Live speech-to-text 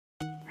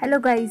Hello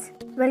guys,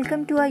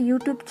 welcome to our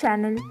YouTube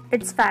channel.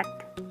 It's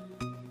Fact.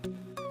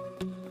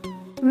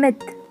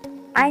 Myth: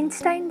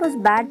 Einstein was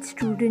bad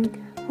student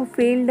who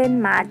failed in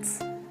maths.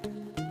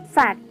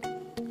 Fact: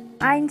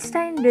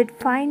 Einstein did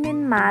fine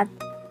in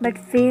math but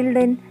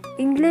failed in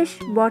English,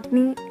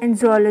 botany and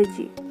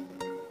zoology.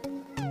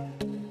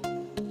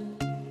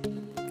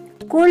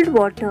 Cold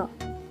water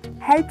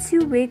helps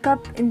you wake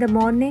up in the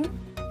morning.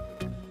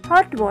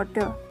 Hot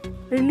water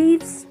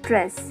relieves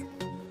stress.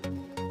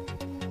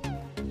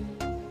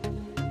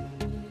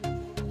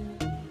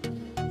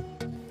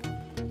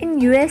 In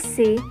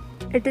USA,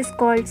 it is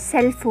called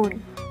cell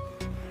phone.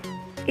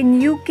 In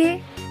UK,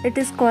 it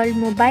is called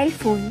mobile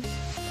phone.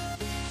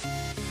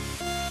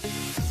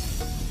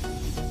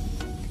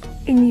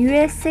 In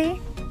USA,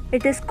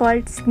 it is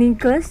called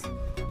sneakers.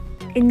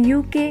 In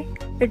UK,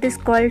 it is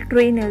called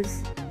trainers.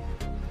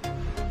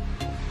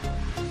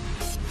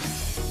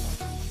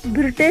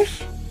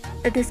 British,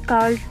 it is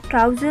called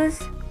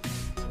trousers.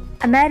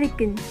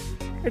 American,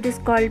 it is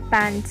called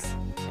pants.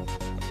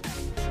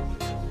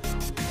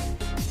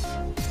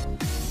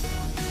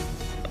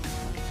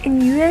 In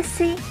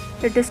USA,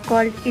 it is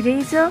called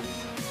eraser.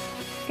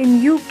 In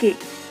UK,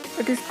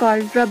 it is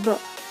called rubber.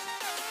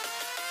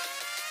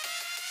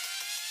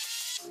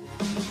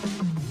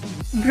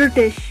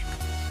 British,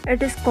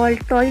 it is called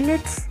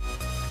toilets.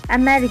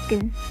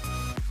 American,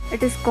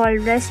 it is called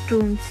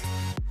restrooms.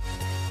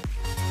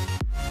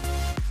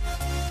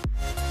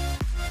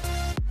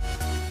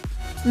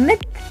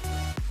 Myth: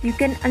 You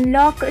can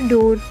unlock a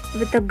door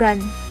with a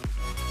gun.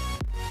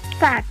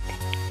 Fact: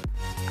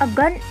 A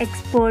gun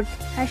expert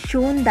has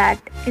shown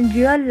that in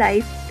real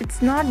life it's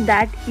not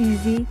that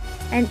easy,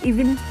 and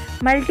even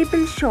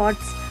multiple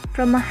shots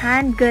from a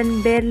handgun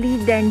barely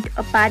dent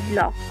a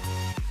padlock.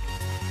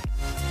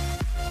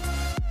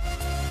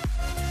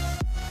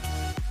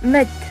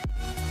 Myth: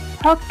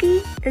 Hockey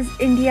is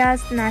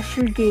India's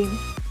national game.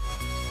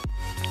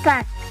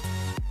 Fact: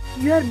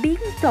 You are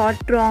being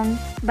taught wrong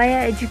by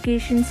our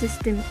education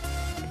system.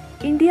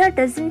 India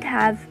doesn't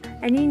have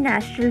any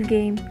national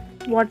game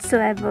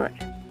whatsoever.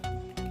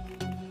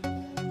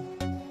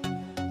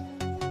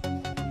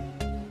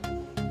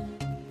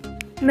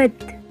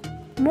 Myth: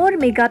 More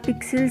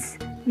megapixels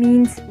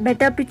means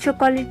better picture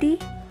quality.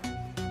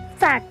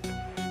 Fact: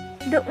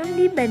 The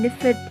only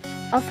benefit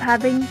of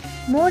having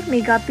more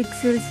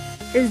megapixels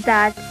is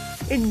that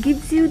it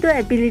gives you the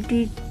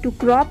ability to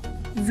crop,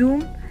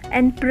 zoom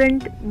and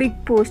print big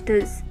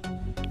posters.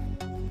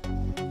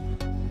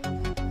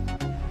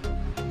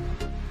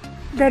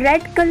 The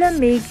red color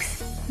makes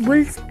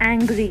bulls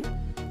angry.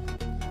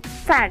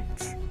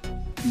 Facts: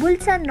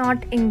 Bulls are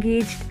not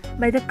engaged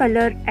by the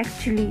color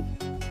actually.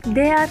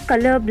 They are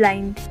color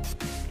blind.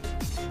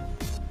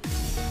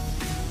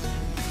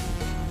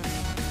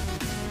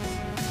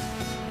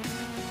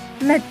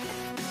 Myth: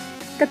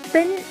 The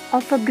pin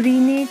of a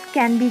grenade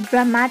can be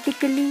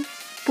dramatically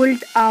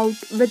pulled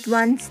out with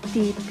one's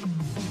teeth.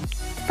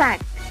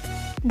 Fact: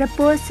 The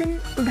person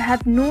would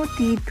have no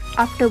teeth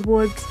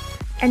afterwards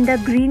and the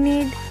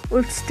grenade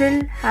would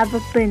still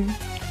have a pin.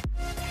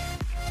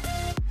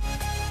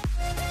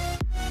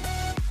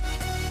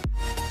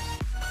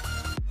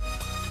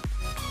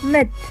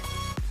 Myth: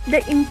 The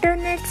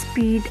internet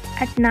speed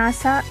at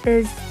NASA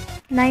is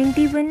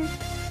 91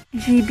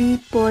 GB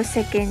per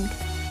second.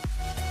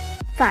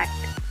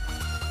 Fact: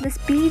 The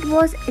speed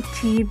was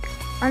achieved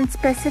on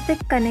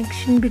specific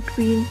connection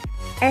between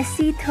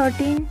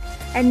SC-13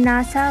 and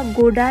NASA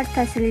Goddard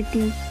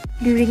facility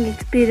during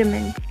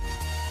experiment.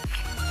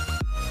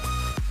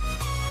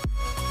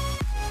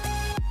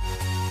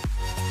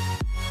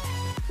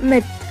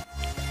 Myth: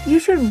 You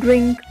should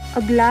drink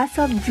a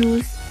glass of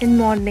juice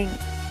in morning.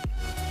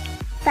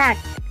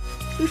 Fact: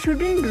 You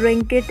shouldn't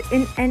drink it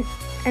in an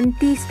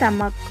empty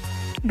stomach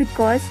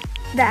because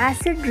the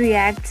acid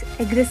reacts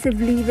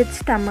aggressively with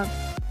stomach.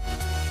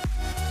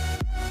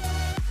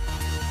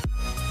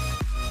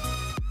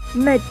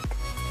 Myth: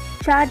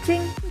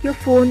 Charging your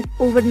phone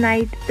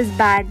overnight is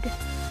bad.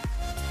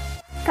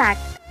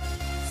 Fact: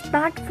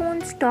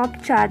 Smartphones stop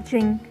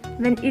charging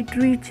when it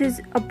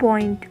reaches a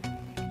point.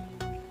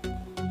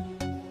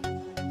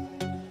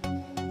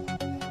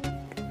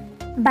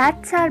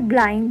 Bats are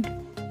blind.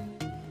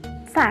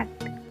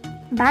 Fact: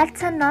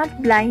 Bats are not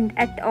blind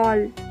at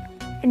all.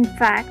 In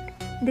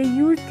fact, they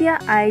use their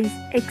eyes'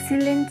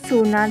 excellent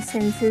sonar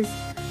senses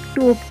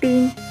to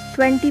obtain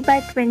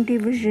 20/20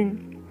 vision.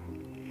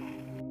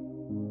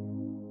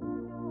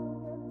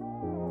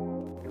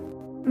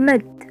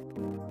 Myth: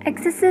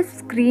 Excessive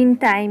screen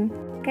time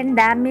can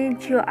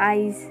damage your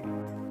eyes.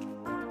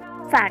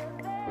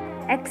 Fact: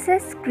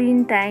 Excess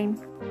screen time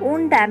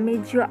won't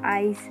damage your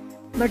eyes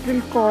but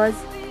will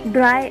cause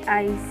dry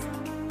eyes.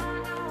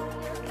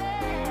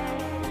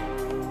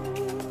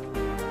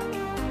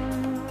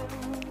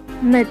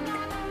 Myth: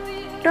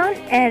 Turn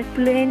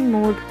airplane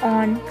mode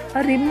on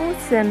or remove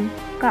SIM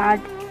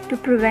card to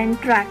prevent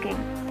tracking.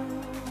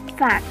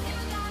 Fact: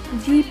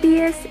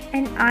 GPS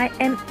and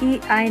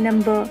IMEI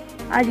number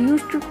are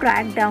used to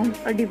track down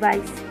a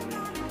device.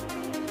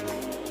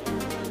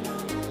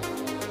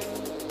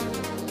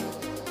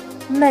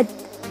 Myth.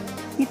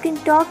 You can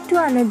talk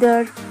to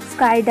another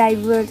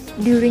skydiver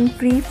during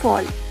free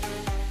fall.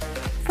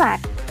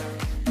 Fact.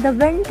 The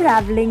wind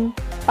traveling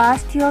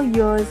past your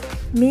ears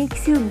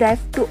makes you deaf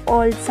to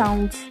all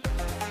sounds.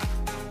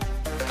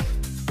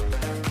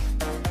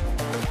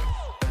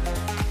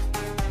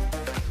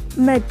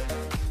 Myth.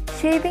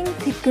 Shaving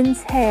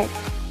thickens hair.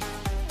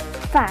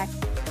 Fact.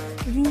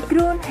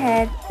 Regrown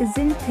hair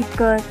isn't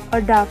thicker or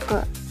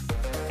darker.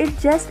 It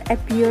just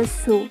appears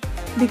so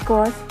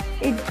because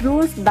it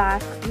grows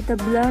back with a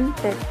blunt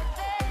tip.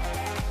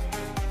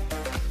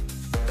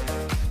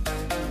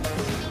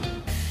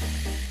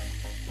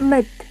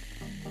 Myth.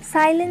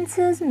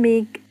 Silencers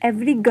make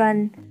every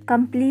gun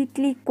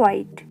completely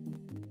quiet.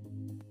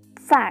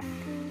 Fact.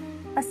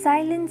 A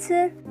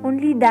silencer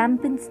only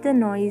dampens the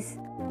noise,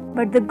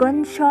 but the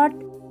gunshot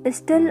is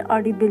still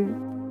audible.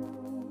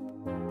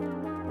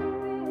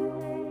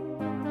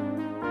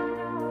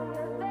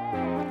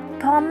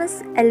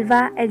 Thomas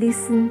Alva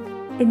Edison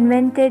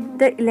invented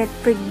the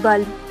electric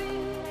bulb.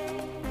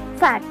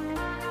 Fact.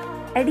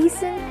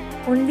 Edison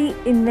only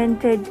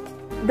invented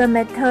the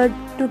method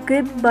to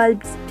keep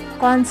bulbs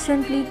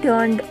constantly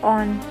turned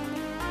on.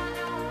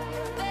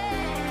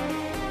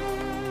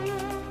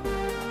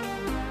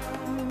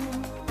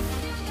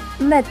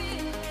 Myth.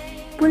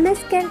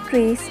 Police can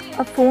trace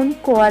a phone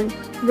call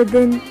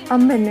within a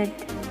minute.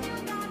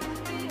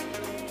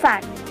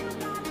 Fact.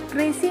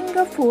 Tracing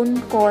a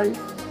phone call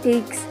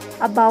takes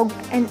about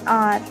an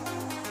hour.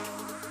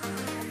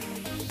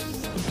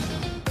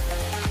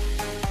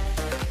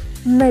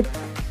 Myth.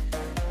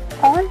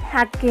 All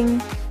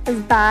hacking is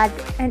bad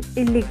and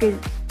illegal.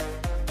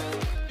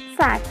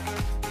 Fact.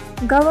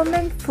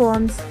 Government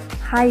firms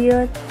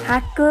hire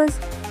hackers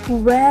who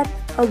wear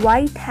a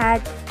white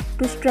hat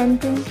to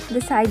strengthen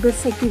the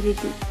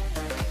cybersecurity.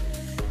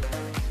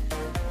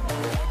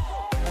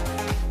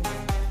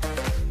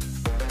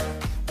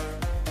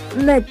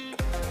 Myth.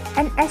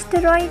 An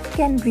asteroid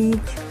can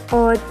reach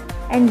Earth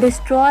and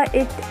destroy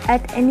it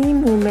at any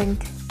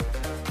moment.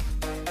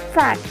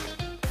 Fact.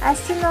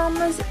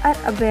 Astronomers are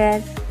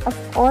aware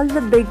of all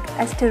the big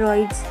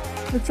asteroids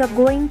which are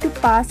going to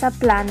pass our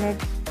planet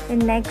in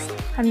next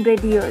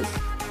 100 years.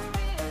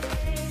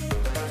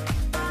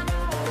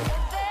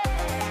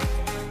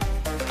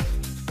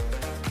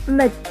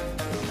 Myth.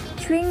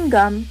 Chewing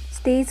gum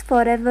stays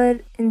forever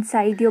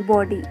inside your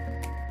body.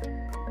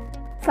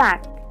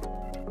 Fact.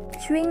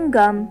 Chewing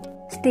gum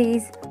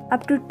stays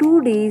up to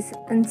 2 days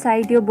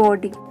inside your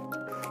body.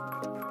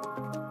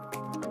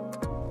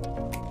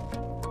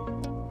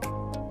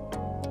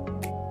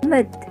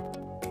 Myth.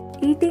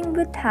 Eating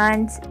with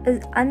hands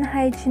is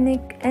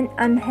unhygienic and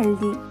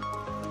unhealthy.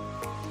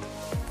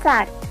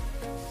 Fact.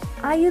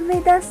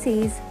 Ayurveda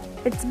says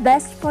it's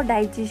best for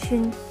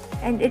digestion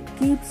and it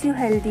keeps you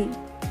healthy.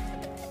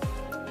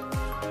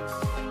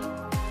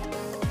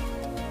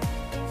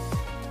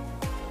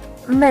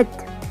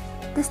 Myth.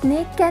 The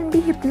snake can be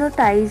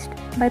hypnotized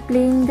by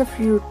playing the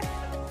flute.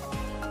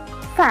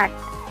 Fact.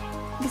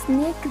 The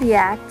snake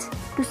reacts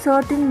to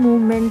certain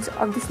movements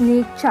of the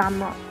snake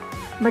charmer,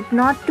 but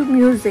not to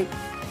music.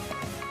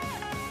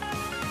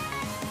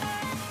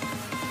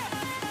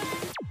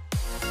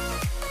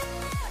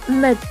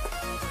 Myth.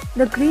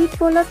 The Great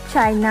Wall of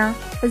China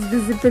is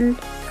visible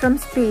from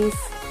space.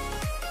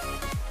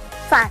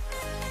 Fact.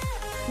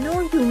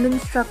 No human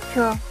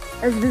structure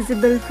is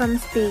visible from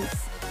space.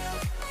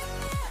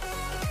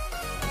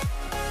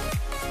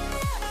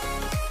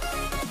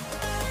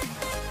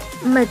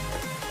 Myth.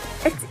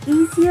 It's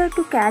easier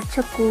to catch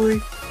a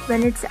cold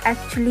when it's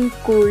actually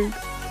cold.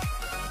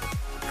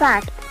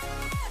 Fact.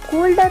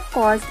 Cold are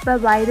caused by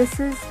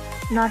viruses,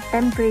 not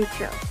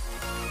temperature.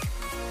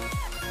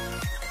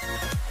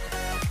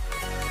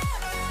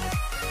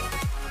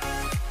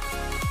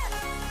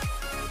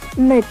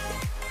 Myth.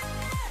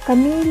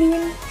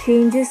 Chameleon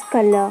changes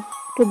color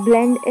to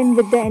blend in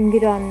with the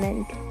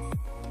environment.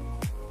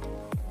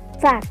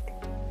 Fact.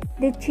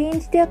 They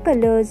change their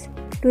colors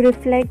to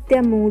reflect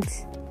their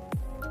moods.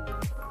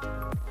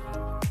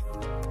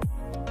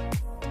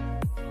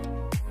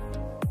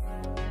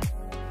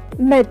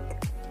 Myth.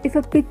 If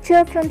a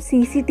picture from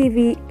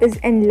CCTV is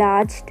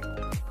enlarged,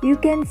 you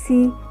can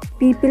see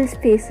people's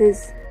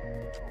faces.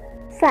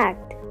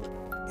 Fact.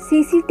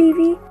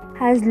 CCTV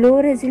has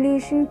low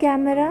resolution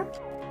camera.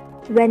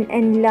 When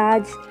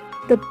enlarged,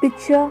 the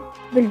picture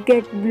will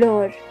get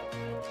blurred.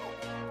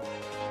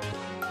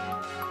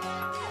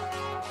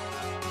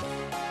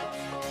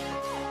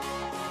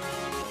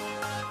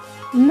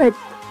 Myth.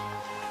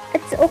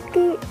 It's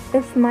okay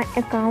if my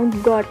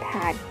account got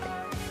hacked.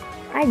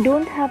 I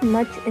don't have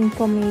much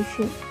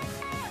information.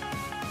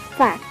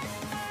 Fact.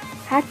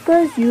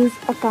 Hackers use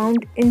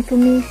account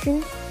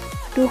information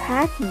to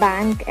hack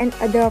bank and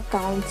other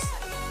accounts.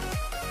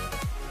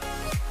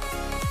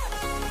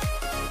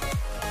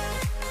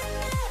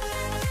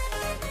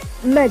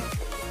 Myth.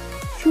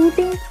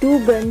 Shooting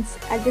 2 guns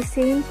at the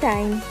same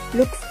time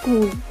looks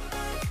cool.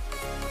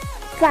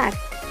 Fact.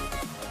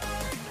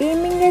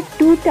 Aiming at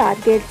 2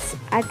 targets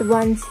at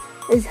once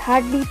is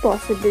hardly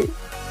possible.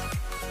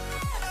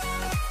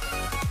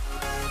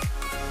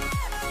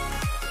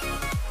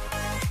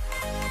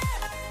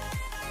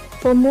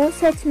 For more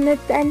such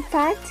myths and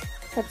facts,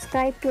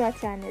 subscribe to our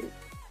channel.